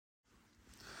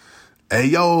Hey,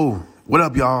 yo, what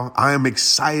up, y'all? I am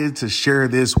excited to share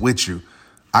this with you.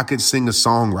 I could sing a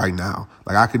song right now.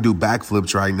 Like, I could do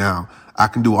backflips right now. I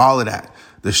can do all of that.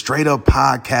 The Straight Up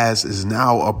Podcast is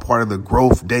now a part of the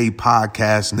Growth Day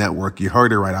Podcast Network. You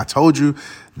heard it right. I told you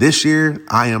this year,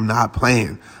 I am not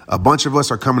playing. A bunch of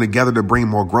us are coming together to bring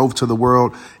more growth to the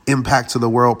world, impact to the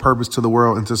world, purpose to the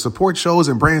world, and to support shows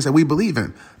and brands that we believe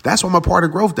in. That's why I'm a part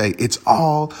of Growth Day. It's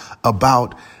all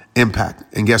about impact.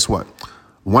 And guess what?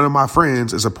 One of my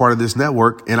friends is a part of this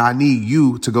network, and I need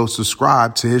you to go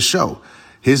subscribe to his show.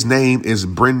 His name is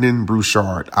Brendan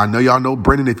Brouchard. I know y'all know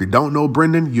Brendan. If you don't know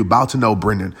Brendan, you're about to know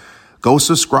Brendan. Go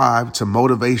subscribe to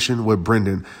Motivation with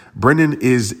Brendan. Brendan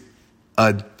is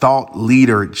a thought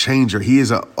leader changer. He is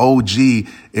an OG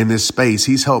in this space.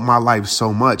 He's helped my life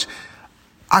so much.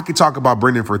 I could talk about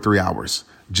Brendan for 3 hours.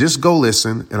 Just go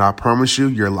listen, and I promise you,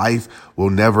 your life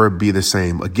will never be the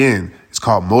same. Again, it's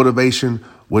called Motivation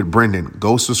with Brendan.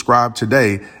 Go subscribe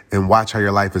today and watch how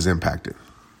your life is impacted.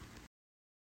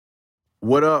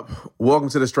 What up? Welcome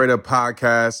to the Straight Up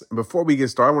Podcast. Before we get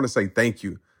started, I want to say thank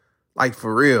you. Like,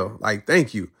 for real. Like,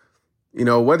 thank you. You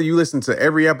know, whether you listen to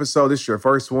every episode, this is your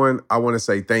first one, I want to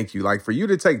say thank you. Like, for you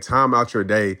to take time out your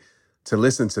day to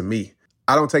listen to me,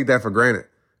 I don't take that for granted.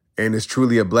 And it's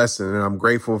truly a blessing, and I'm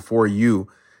grateful for you.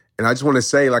 And I just want to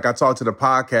say, like, I talked to the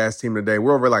podcast team today.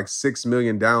 We're over like 6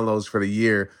 million downloads for the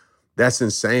year. That's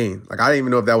insane. Like, I didn't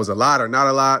even know if that was a lot or not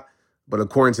a lot, but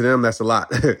according to them, that's a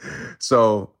lot.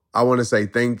 So I want to say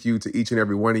thank you to each and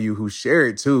every one of you who share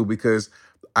it too, because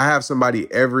I have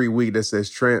somebody every week that says,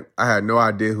 Trent, I had no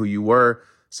idea who you were.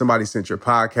 Somebody sent your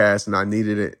podcast and I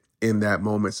needed it in that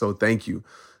moment. So thank you.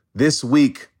 This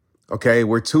week, okay,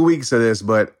 we're 2 weeks of this,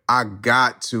 but I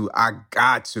got to.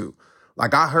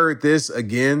 Like, I heard this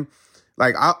again.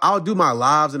 Like, I'll do my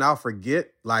lives and I'll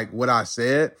forget like what I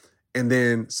said. And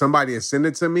then somebody had sent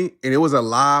it to me and it was a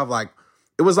live, like,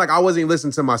 it was like I wasn't even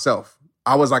listening to myself.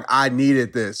 I was like, I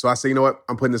needed this. So I said, you know what?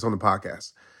 I'm putting this on the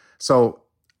podcast. So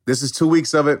this is 2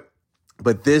 weeks of it,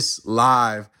 but this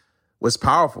live was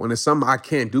powerful. And it's something I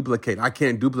can't duplicate. I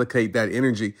can't duplicate that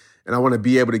energy. And I want to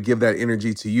be able to give that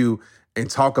energy to you and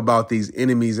talk about these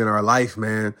enemies in our life,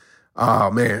 man.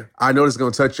 Oh, man, I know this is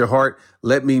going to touch your heart.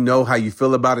 Let me know how you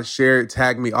feel about it. Share it,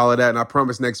 tag me, all of that. And I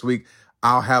promise next week,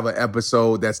 I'll have an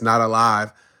episode that's not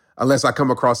alive unless I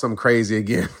come across something crazy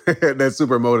again. That's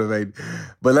super motivating.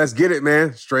 But let's get it,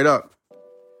 man. Straight up.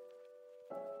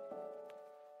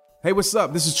 Hey, what's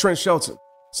up? This is Trent Shelton.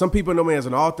 Some people know me as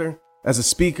an author, as a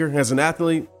speaker, as an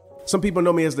athlete. Some people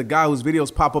know me as the guy whose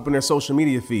videos pop up in their social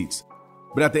media feeds.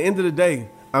 But at the end of the day,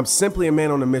 I'm simply a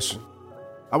man on a mission.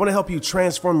 I want to help you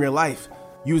transform your life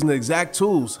using the exact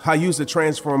tools I use to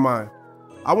transform mine.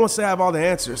 I won't say I have all the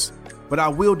answers, but I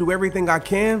will do everything I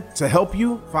can to help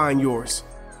you find yours.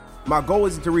 My goal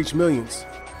isn't to reach millions.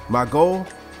 My goal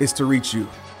is to reach you.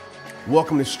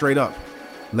 Welcome to Straight Up.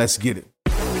 Let's get it.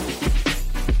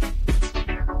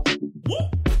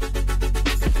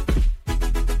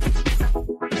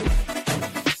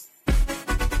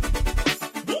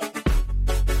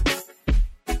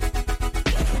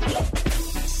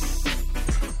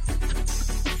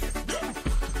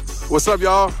 What's up,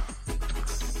 y'all?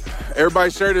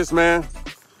 Everybody share this, man.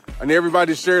 I need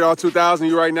everybody to share it, all 2,000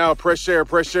 of you right now. Press share,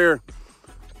 press share.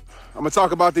 I'm gonna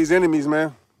talk about these enemies,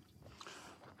 man.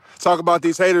 Talk about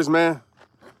these haters, man.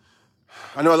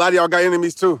 I know a lot of y'all got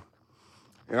enemies too.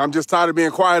 And I'm just tired of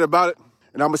being quiet about it.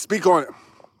 And I'm gonna speak on it.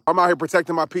 I'm out here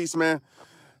protecting my peace, man.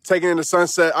 Taking in the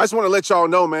sunset. I just wanna let y'all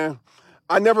know, man.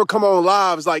 I never come on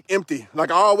lives like empty.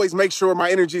 Like, I always make sure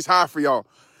my energy's high for y'all.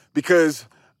 Because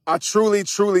I truly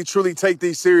take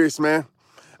these serious, man.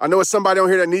 I know it's somebody on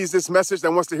here that needs this message,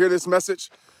 that wants to hear this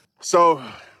message. So,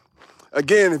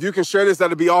 again, if you can share this,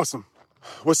 that'd be awesome.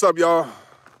 What's up, y'all?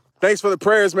 Thanks for the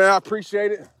prayers, man. I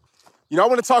appreciate it. You know, I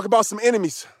want to talk about some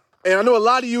enemies. And I know a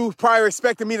lot of you probably are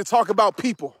expecting me to talk about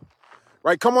people,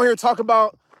 right? Come on here and talk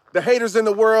about the haters in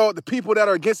the world, the people that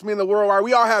are against me in the world, right?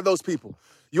 We all have those people.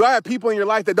 You all have people in your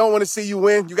life that don't want to see you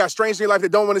win. You got strangers in your life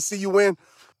that don't want to see you win.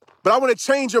 But I want to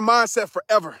change your mindset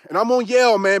forever. And I'm on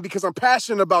Yale, man, because I'm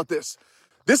passionate about this.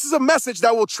 This is a message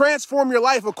that will transform your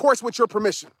life, of course, with your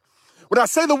permission. When I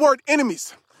say the word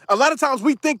enemies, a lot of times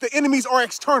we think the enemies are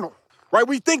external, right?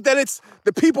 We think that it's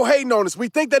the people hating on us. We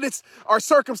think that it's our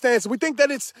circumstances. We think that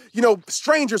it's,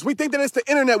 strangers. We think that it's the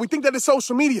internet. We think that it's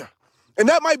social media. And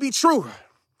that might be true.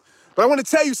 But I want to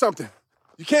tell you something.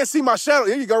 You can't see my shadow.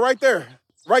 Here you go, right there.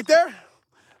 Right there.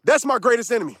 That's my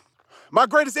greatest enemy. My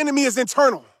greatest enemy is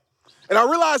internal. And I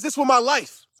realized this with my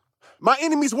life. My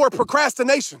enemies were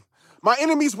procrastination. My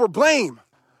enemies were blame.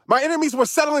 My enemies were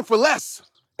settling for less.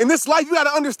 In this life, you got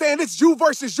to understand it's you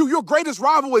versus you. Your greatest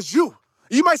rival is you.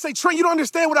 You might say, Trent, you don't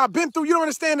understand what I've been through. You don't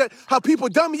understand how people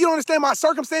done me. You don't understand my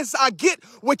circumstances. I get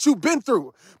what you've been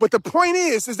through. But the point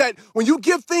is that when you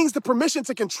give things the permission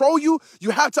to control you, you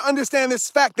have to understand this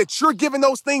fact that you're giving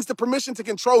those things the permission to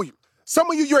control you.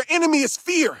 Some of you, your enemy is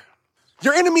fear.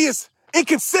 Your enemy is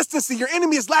inconsistency. Your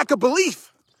enemy is lack of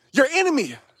belief. Your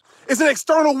enemy is an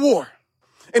external war.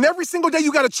 And every single day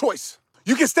you got a choice.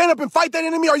 You can stand up and fight that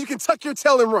enemy, or you can tuck your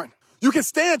tail and run. You can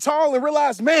stand tall and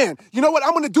realize, man, you know what?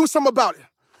 I'm going to do something about it.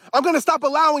 I'm going to stop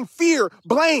allowing fear,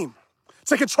 blame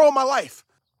to control my life.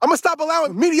 I'm going to stop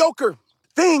allowing mediocre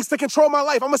things to control my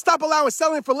life. I'm going to stop allowing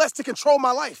selling for less to control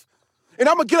my life. And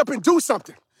I'm going to get up and do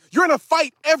something. You're in a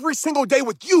fight every single day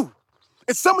with you.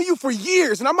 And some of you for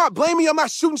years, and I'm not blaming you, I'm not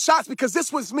shooting shots because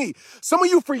this was me. Some of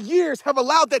you for years have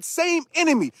allowed that same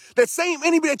enemy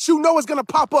that you know is going to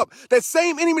pop up, that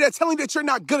same enemy that's telling you that you're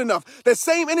not good enough, that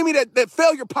same enemy that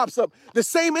failure pops up, the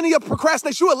same enemy of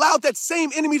procrastination. You allowed that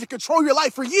same enemy to control your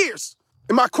life for years.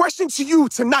 And my question to you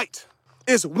tonight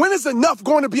is, when is enough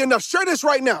going to be enough? Share this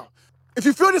right now. If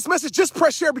you feel this message, just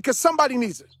press share because somebody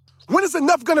needs it. When is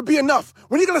enough going to be enough?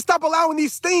 When are you going to stop allowing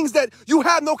these things that you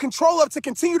have no control of to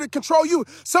continue to control you?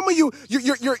 Some of you,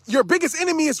 your biggest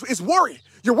enemy is worry.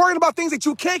 You're worrying about things that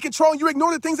you can't control, and you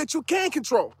ignore the things that you can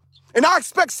control. And I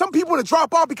expect some people to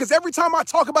drop off because every time I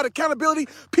talk about accountability,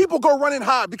 people go running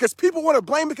high because people want to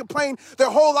blame and complain their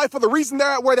whole life for the reason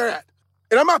they're at where they're at.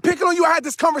 And I'm not picking on you. I had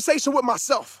this conversation with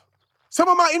myself. Some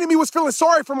of my enemy was feeling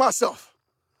sorry for myself.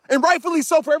 And rightfully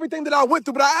so for everything that I went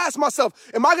through. But I asked myself,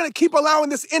 am I going to keep allowing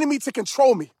this enemy to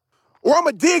control me? Or I'm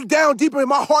going to dig down deeper in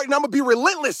my heart and I'm going to be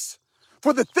relentless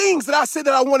for the things that I said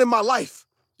that I want in my life.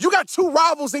 You got two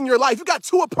rivals in your life. You got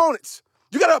two opponents.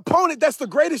 You got an opponent that's the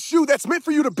greatest you that's meant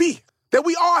for you to be, that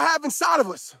we all have inside of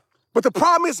us. But the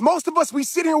problem is most of us, we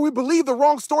sit here and we believe the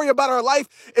wrong story about our life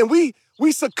and we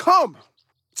succumb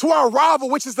to our rival,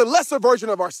 which is the lesser version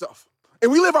of ourselves. And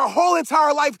we live our whole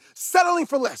entire life settling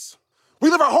for less. We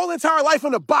live our whole entire life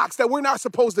in a box that we're not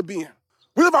supposed to be in.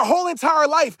 We live our whole entire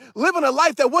life living a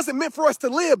life that wasn't meant for us to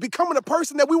live, becoming a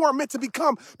person that we weren't meant to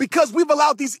become because we've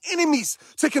allowed these enemies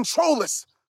to control us.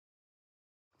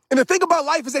 And the thing about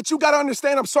life is that you got to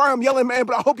understand, I'm sorry I'm yelling, man,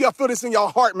 but I hope y'all feel this in your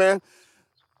heart, man.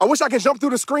 I wish I could jump through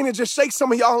the screen and just shake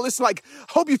some of y'all and listen like,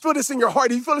 hope you feel this in your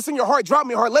heart. If you feel this in your heart, drop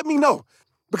me a heart. Let me know.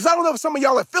 Because I don't know if some of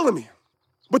y'all are feeling me.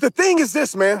 But the thing is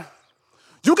this, man.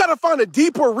 You got to find a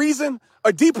deeper reason,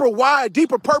 a deeper why, a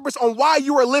deeper purpose on why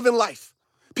you are living life.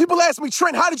 People ask me,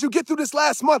 Trent, how did you get through this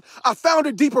last month? I found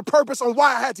a deeper purpose on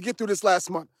why I had to get through this last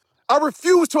month. I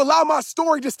refuse to allow my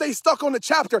story to stay stuck on the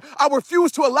chapter. I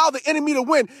refuse to allow the enemy to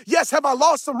win. Yes, have I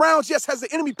lost some rounds? Yes, has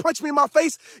the enemy punched me in my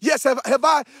face? Yes, have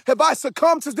I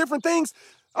succumbed to different things?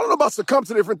 I don't know about succumb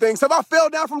to different things. Have I fell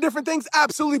down from different things?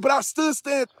 Absolutely, but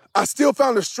I still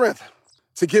found the strength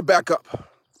to get back up.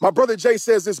 My brother Jay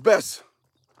says this best.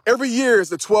 Every year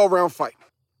is a 12-round fight.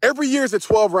 Every year is a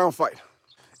 12-round fight.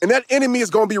 And that enemy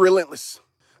is going to be relentless.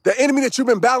 The enemy that you've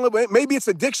been battling with, maybe it's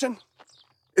addiction,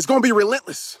 it's going to be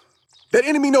relentless. That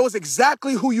enemy knows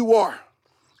exactly who you are.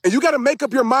 And you got to make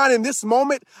up your mind in this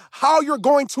moment how you're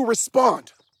going to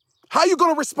respond. How you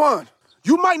going to respond?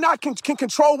 You might not can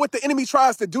control what the enemy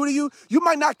tries to do to you. You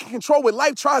might not can control what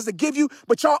life tries to give you,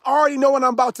 but y'all already know what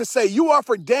I'm about to say. You are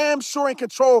for damn sure in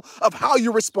control of how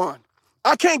you respond.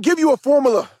 I can't give you a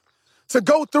formula to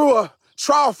go through a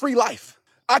trial-free life.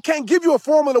 I can't give you a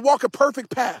formula to walk a perfect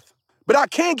path, but I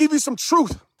can give you some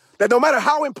truth that no matter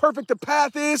how imperfect the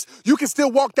path is, you can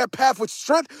still walk that path with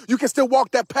strength. You can still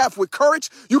walk that path with courage.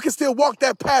 You can still walk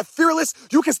that path fearless.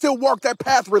 You can still walk that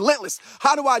path relentless.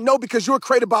 How do I know? Because you're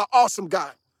created by an awesome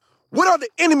God. What are the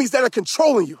enemies that are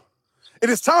controlling you? It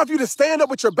is time for you to stand up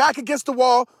with your back against the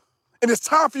wall, and it's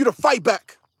time for you to fight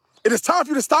back. It is time for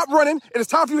you to stop running. It is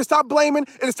time for you to stop blaming.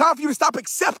 It is time for you to stop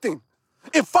accepting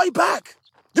and fight back.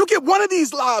 You get one of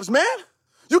these lives, man.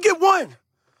 You get one.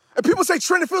 And people say,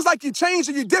 Trent, it feels like you changed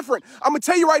or you're different. I'm going to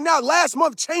tell you right now, last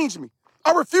month changed me.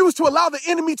 I refuse to allow the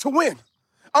enemy to win.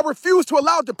 I refuse to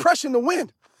allow depression to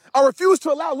win. I refuse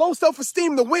to allow low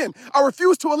self-esteem to win. I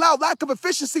refuse to allow lack of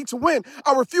efficiency to win.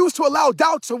 I refuse to allow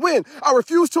doubt to win. I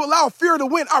refuse to allow fear to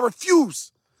win. I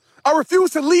refuse. I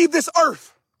refuse to leave this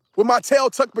earth with my tail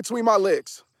tucked between my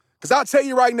legs. Because I'll tell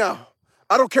you right now,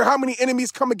 I don't care how many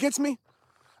enemies come against me,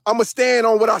 I'm going to stand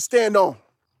on what I stand on.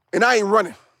 And I ain't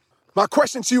running. My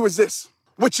question to you is this.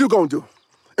 What you going to do?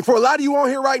 And for a lot of you on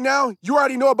here right now, you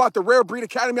already know about the Rare Breed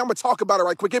Academy. I'm going to talk about it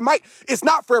right quick. It's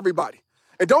not for everybody.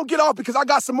 And don't get off because I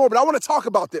got some more, but I want to talk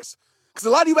about this. Because a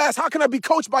lot of you ask, how can I be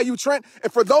coached by you, Trent?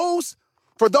 And for those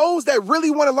that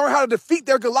really want to learn how to defeat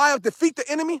their Goliath, defeat the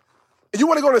enemy, and you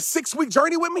want to go on a 6-week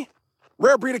journey with me,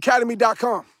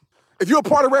 rarebreedacademy.com. If you're a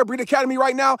part of Rare Breed Academy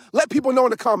right now, let people know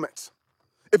in the comments.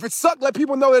 If it sucked, let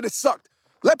people know that it sucked.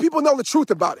 Let people know the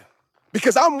truth about it.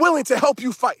 Because I'm willing to help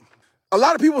you fight. A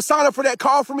lot of people sign up for that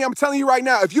call from me. I'm telling you right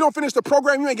now, if you don't finish the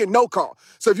program, you ain't get no call.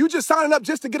 So if you just signing up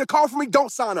just to get a call from me,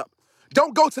 don't sign up.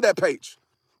 Don't go to that page.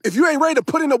 If you ain't ready to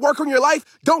put in the work on your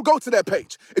life, don't go to that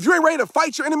page. If you ain't ready to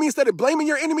fight your enemy instead of blaming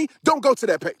your enemy, don't go to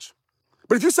that page.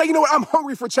 But if you say, you know what, I'm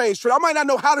hungry for change, Trent, I might not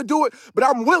know how to do it, but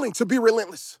I'm willing to be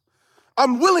relentless.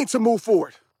 I'm willing to move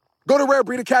forward. Go to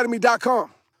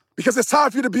rarebreedacademy.com because it's time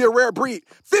for you to be a rare breed.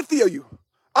 50 of you.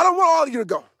 I don't want all of you to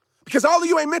go because all of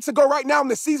you ain't meant to go right now in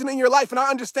this season in your life, and I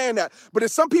understand that. But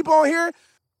there's some people on here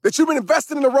that you've been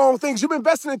investing in the wrong things. You've been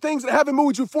investing in things that haven't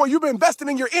moved you forward. You've been investing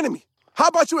in your enemy. How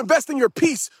about you invest in your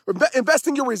peace, invest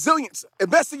in your resilience,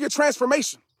 invest in your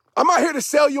transformation? I'm not here to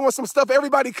sell you on some stuff.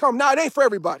 Everybody come. Nah, it ain't for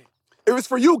everybody. If it's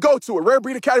for you, go to it.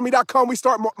 rarebreedacademy.com. We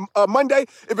start Monday.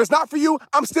 If it's not for you,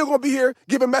 I'm still going to be here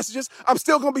giving messages. I'm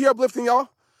still going to be here uplifting y'all.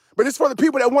 But it's for the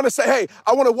people that want to say, hey,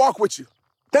 I want to walk with you.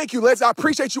 Thank you, Les. I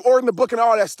appreciate you ordering the book and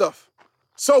all that stuff.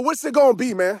 So what's it going to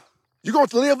be, man? You going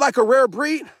to live like a rare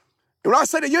breed? And when I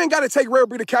say that, you ain't got to take Rare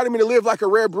Breed Academy to live like a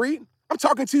rare breed. I'm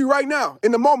talking to you right now.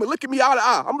 In the moment, look at me eye to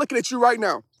eye. I'm looking at you right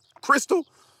now. Crystal,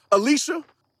 Alicia,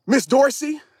 Miss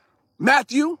Dorsey,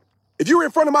 Matthew. If you were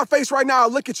in front of my face right now,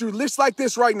 I'll look at you just like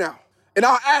this right now. And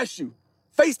I'll ask you,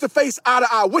 face to face, eye to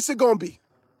eye, what's it going to be?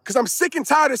 Because I'm sick and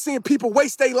tired of seeing people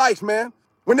waste their life, man.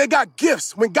 When they got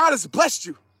gifts, when God has blessed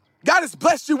you. God has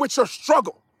blessed you with your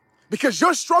struggle. Because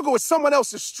your struggle is someone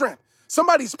else's strength.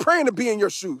 Somebody's praying to be in your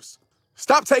shoes.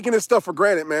 Stop taking this stuff for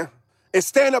granted, man. And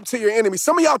stand up to your enemy.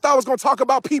 Some of y'all thought I was going to talk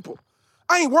about people.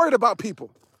 I ain't worried about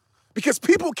people. Because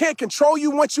people can't control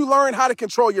you once you learn how to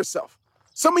control yourself.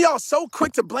 Some of y'all are so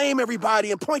quick to blame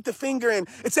everybody and point the finger and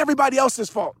it's everybody else's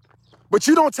fault. But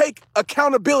you don't take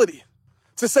accountability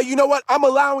to say, you know what? I'm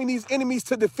allowing these enemies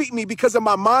to defeat me because of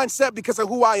my mindset, because of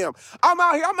who I am. I'm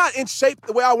out here. I'm not in shape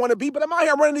the way I want to be, but I'm out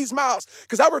here running these miles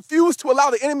because I refuse to allow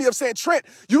the enemy of saying, Trent,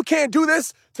 you can't do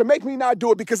this to make me not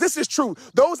do it because this is true.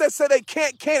 Those that say they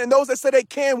can't, can, and those that say they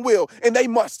can, will, and they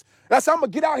must. That's how I'm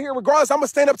going to get out here regardless. I'm going to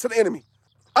stand up to the enemy.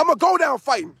 I'm going to go down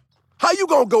fighting. How you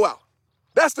going to go out?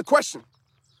 That's the question.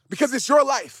 Because it's your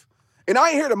life. And I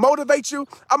ain't here to motivate you.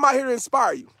 I'm not here to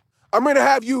inspire you. I'm here to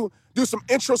have you do some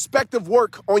introspective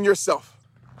work on yourself.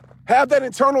 Have that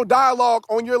internal dialogue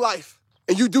on your life.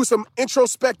 And you do some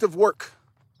introspective work.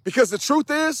 Because the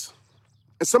truth is,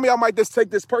 and some of y'all might just take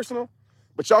this personal,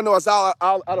 but y'all know it's out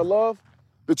of love.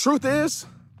 The truth is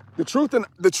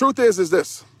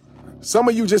this. Some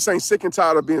of you just ain't sick and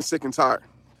tired of being sick and tired.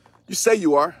 You say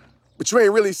you are, but you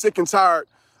ain't really sick and tired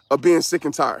of being sick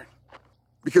and tired.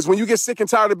 Because when you get sick and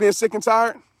tired of being sick and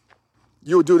tired,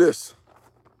 you'll do this.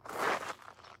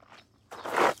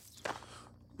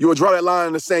 You will draw that line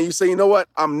in the sand. You say, you know what?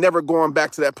 I'm never going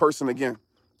back to that person again.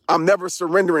 I'm never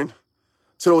surrendering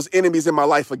to those enemies in my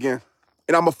life again.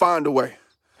 And I'm going to find a way.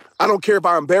 I don't care if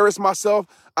I embarrass myself.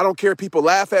 I don't care if people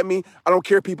laugh at me. I don't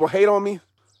care if people hate on me.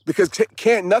 Because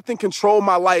can't nothing control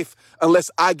my life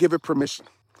unless I give it permission.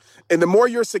 And the more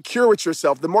you're secure with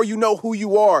yourself, the more you know who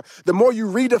you are, the more you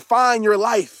redefine your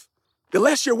life, the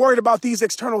less you're worried about these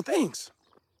external things.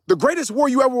 The greatest war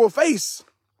you ever will face,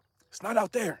 it's not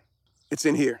out there. It's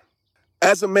in here.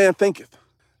 As a man thinketh,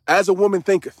 as a woman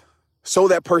thinketh, so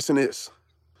that person is.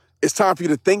 It's time for you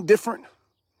to think different.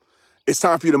 It's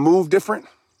time for you to move different.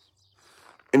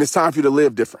 And it's time for you to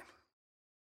live different.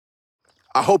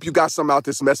 I hope you got something out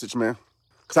this message, man,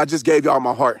 because I just gave y'all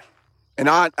my heart. And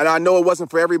I know it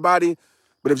wasn't for everybody,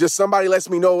 but if just somebody lets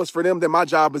me know it's for them, then my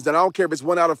job is done. I don't care if it's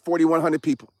 1 out of 4,100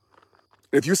 people.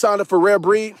 If you signed up for Rare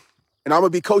Breed, and I'm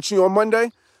going to be coaching you on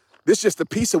Monday, this is just a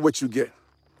piece of what you get.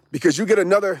 Because you get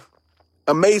another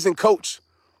amazing coach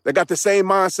that got the same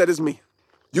mindset as me.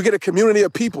 You get a community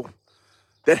of people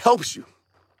that helps you.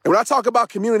 And when I talk about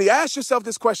community, ask yourself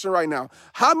this question right now.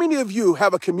 How many of you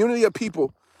have a community of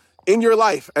people in your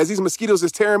life as these mosquitoes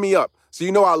is tearing me up? So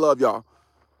you know I love y'all.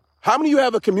 How many of you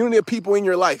have a community of people in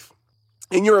your life,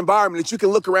 in your environment that you can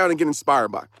look around and get inspired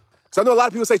by? Because I know a lot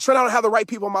of people say, Trent, I don't have the right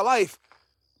people in my life.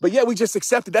 But yeah, we just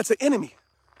accepted that's an enemy,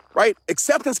 right?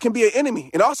 Acceptance can be an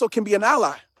enemy. It also can be an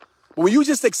ally. But when you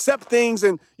just accept things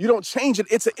and you don't change it,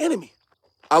 it's an enemy.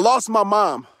 I lost my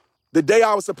mom the day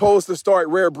I was supposed to start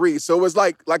Rare Breed. So it was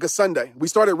like a Sunday. We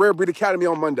started Rare Breed Academy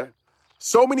on Monday.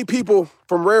 So many people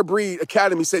from Rare Breed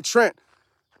Academy said, Trent,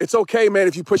 it's okay, man,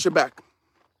 if you push it back.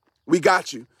 We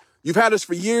got you. You've had us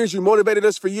for years. You motivated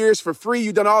us for years for free.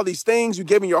 You've done all these things. You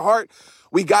gave me your heart.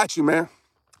 We got you, man.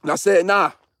 And I said,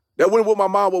 nah, that wasn't what my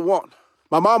mom would want.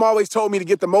 My mom always told me to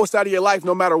get the most out of your life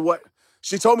no matter what.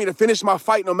 She told me to finish my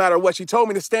fight no matter what. She told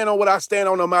me to stand on what I stand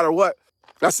on no matter what.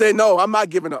 I said, no, I'm not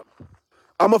giving up.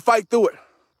 I'm going to fight through it.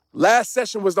 Last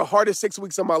session was the hardest 6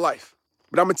 weeks of my life.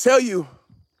 But I'm going to tell you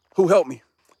who helped me.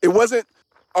 It wasn't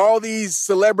all these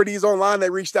celebrities online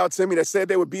that reached out to me that said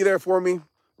they would be there for me,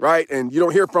 right? And you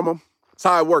don't hear from them. That's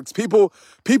how it works. People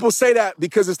say that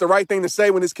because it's the right thing to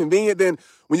say when it's convenient. Then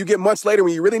when you get months later,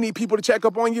 when you really need people to check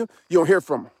up on you, you don't hear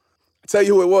from them. I'll tell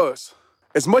you who it was.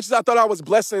 As much as I thought I was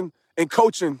blessing and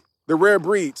coaching the Rare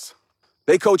Breeds,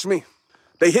 they coached me.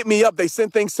 They hit me up. They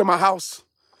sent things to my house.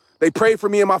 They prayed for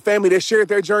me and my family. They shared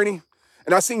their journey.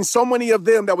 And I've seen so many of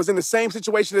them that was in the same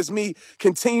situation as me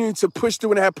continuing to push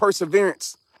through and have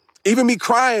perseverance. Even me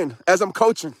crying as I'm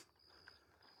coaching.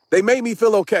 They made me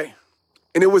feel okay.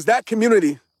 And it was that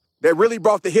community that really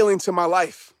brought the healing to my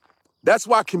life. That's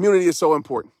why community is so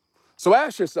important. So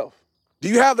ask yourself, do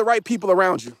you have the right people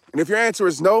around you? And if your answer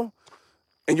is no,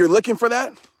 and you're looking for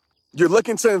that, you're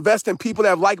looking to invest in people that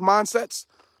have like mindsets,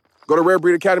 go to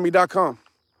rarebreedacademy.com.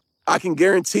 I can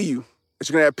guarantee you that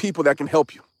you're going to have people that can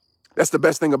help you. That's the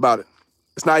best thing about it.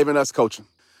 It's not even us coaching.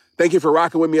 Thank you for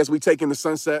rocking with me as we take in the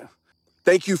sunset.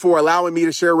 Thank you for allowing me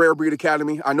to share Rare Breed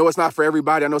Academy. I know it's not for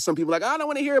everybody. I know some people are like, I don't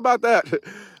want to hear about that.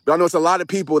 But I know it's a lot of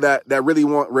people that really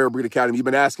want Rare Breed Academy. You've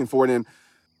been asking for it. And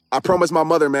I promised my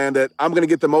mother, man, that I'm going to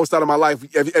get the most out of my life.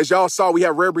 As y'all saw, we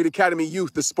have Rare Breed Academy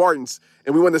Youth, the Spartans,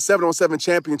 and we won the 7-on-7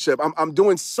 championship. I'm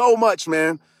doing so much,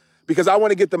 man, because I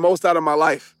want to get the most out of my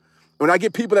life. When I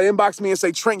get people that inbox me and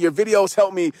say, Trent, your videos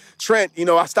help me. Trent,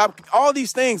 I stopped all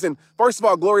these things. And first of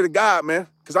all, glory to God, man,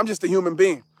 because I'm just a human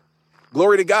being.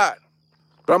 Glory to God.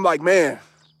 But I'm like, man,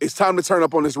 it's time to turn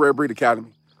up on this Rare Breed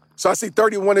Academy. So I see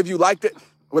 31 of you liked it.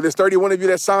 Well, there's 31 of you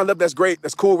that signed up. That's great.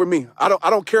 That's cool with me. I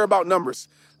don't care about numbers.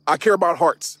 I care about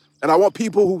hearts. And I want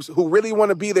people who really want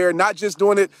to be there, not just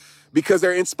doing it because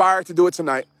they're inspired to do it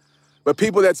tonight, but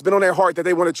people that's been on their heart that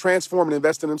they want to transform and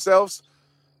invest in themselves.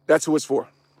 That's who it's for.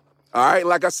 All right.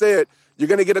 Like I said, you're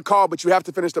going to get a call, but you have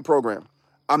to finish the program.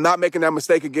 I'm not making that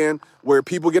mistake again where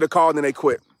people get a call and then they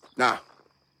quit. Nah.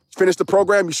 Finish the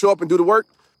program, you show up and do the work,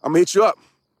 I'm going to hit you up.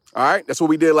 All right? That's what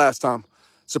we did last time.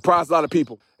 Surprised a lot of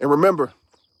people. And remember,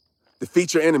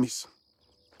 defeat your enemies.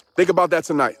 Think about that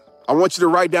tonight. I want you to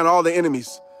write down all the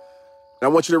enemies. And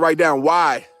I want you to write down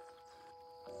why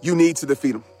you need to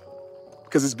defeat them.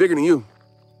 Because it's bigger than you.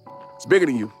 It's bigger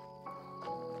than you.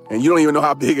 And you don't even know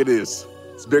how big it is.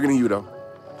 It's bigger than you, though.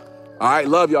 All right?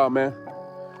 Love y'all, man.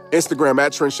 Instagram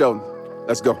at Trent Shelton.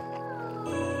 Let's go.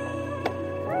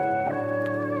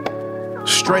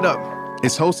 Straight Up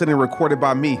is hosted and recorded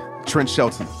by me, Trent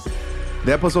Shelton.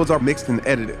 The episodes are mixed and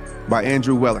edited by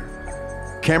Andrew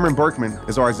Weller. Cameron Berkman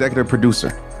is our executive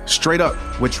producer. Straight Up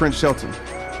with Trent Shelton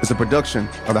is a production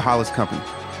of the Hollis Company.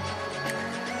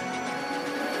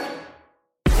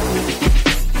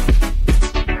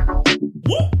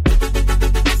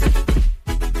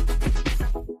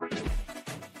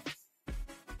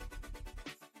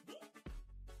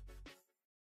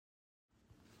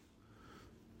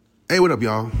 Hey, what up,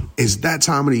 y'all? It's that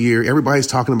time of the year. Everybody's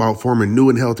talking about forming new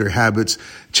and healthier habits.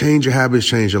 Change your habits,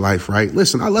 change your life, right?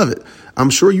 Listen, I love it. I'm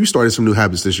sure you started some new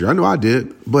habits this year. I know I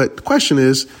did. But the question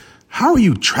is, how are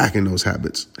you tracking those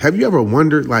habits? Have you ever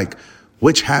wondered,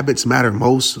 which habits matter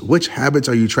most? Which habits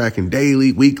are you tracking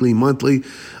daily, weekly, monthly?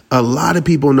 A lot of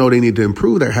people know they need to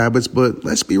improve their habits, but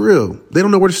let's be real. They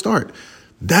don't know where to start.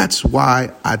 That's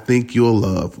why I think you'll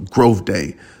love Growth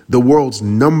Day, the world's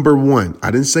number one,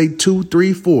 I didn't say 2,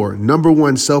 3, 4, number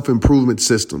one self-improvement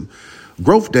system.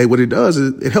 Growth Day, what it does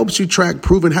is it helps you track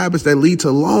proven habits that lead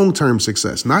to long-term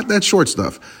success, not that short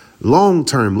stuff.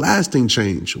 Long-term, lasting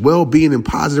change, well-being, and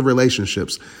positive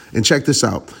relationships. And check this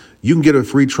out. You can get a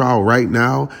free trial right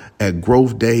now at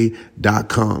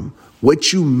growthday.com.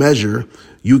 What you measure,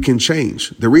 you can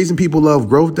change. The reason people love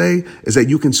Growth Day is that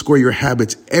you can score your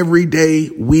habits every day,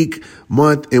 week,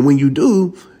 month. And when you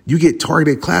do, you get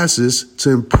targeted classes to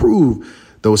improve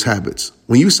those habits.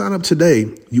 When you sign up today,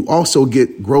 you also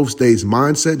get Growth Day's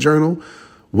mindset journal,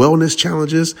 wellness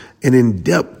challenges, and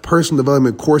in-depth personal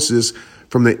development courses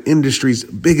from the industry's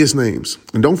biggest names.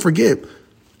 And don't forget,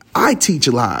 I teach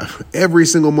live every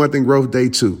single month in Growth Day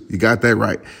too. You got that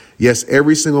right. Yes,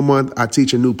 every single month I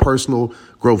teach a new personal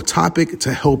growth topic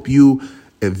to help you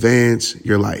advance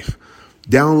your life.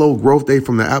 Download Growth Day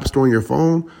from the App Store on your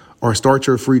phone or start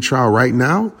your free trial right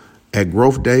now at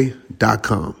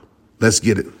growthday.com. Let's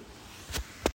get it.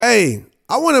 Hey,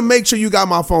 I want to make sure you got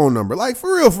my phone number.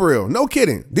 For real. No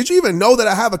kidding. Did you even know that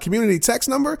I have a community text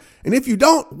number? And if you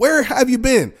don't, where have you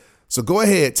been? So go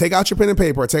ahead, take out your pen and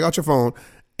paper, or take out your phone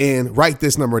and write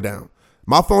this number down.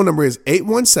 My phone number is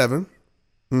 817-242,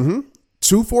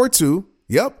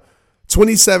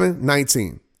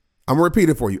 2719. I'm going to repeat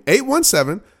it for you.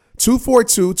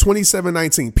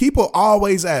 242-2719. People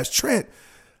always ask, Trent,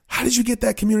 how did you get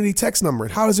that community text number?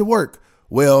 How does it work?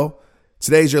 Well,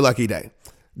 today's your lucky day.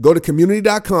 Go to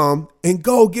community.com and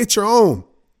go get your own.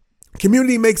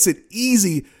 Community makes it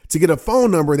easy to get a phone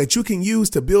number that you can use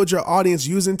to build your audience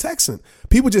using texting.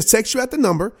 People just text you at the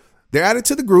number, they're added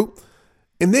to the group,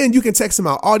 and then you can text them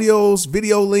out audios,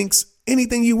 video links,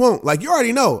 anything you want. Like you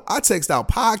already know, I text out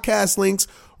podcast links,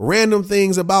 random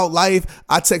things about life.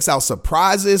 I text out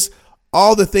surprises,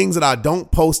 all the things that I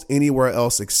don't post anywhere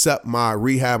else except my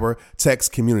Rehabber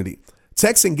text community.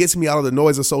 Texting gets me out of the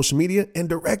noise of social media and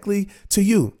directly to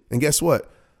you. And guess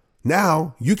what?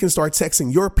 Now you can start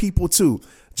texting your people too.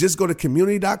 Just go to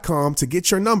community.com to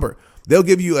get your number. They'll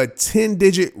give you a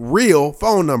 10-digit real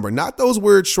phone number, not those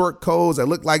weird short codes that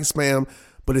look like spam,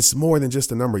 but it's more than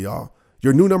just a number, y'all.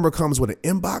 Your new number comes with an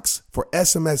inbox for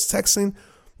SMS texting.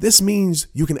 This means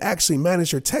you can actually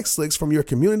manage your text lists from your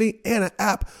community and an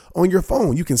app on your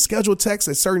phone. You can schedule texts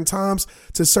at certain times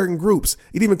to certain groups.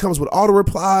 It even comes with auto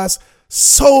replies,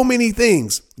 so many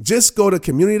things. Just go to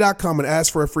community.com and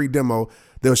ask for a free demo.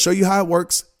 They'll show you how it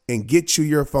works and get you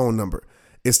your phone number.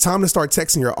 It's time to start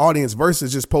texting your audience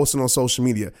versus just posting on social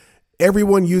media.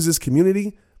 Everyone uses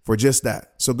Community for just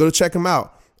that. So go check them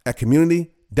out at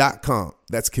community.com.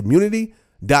 That's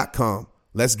community.com.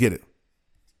 Let's get it.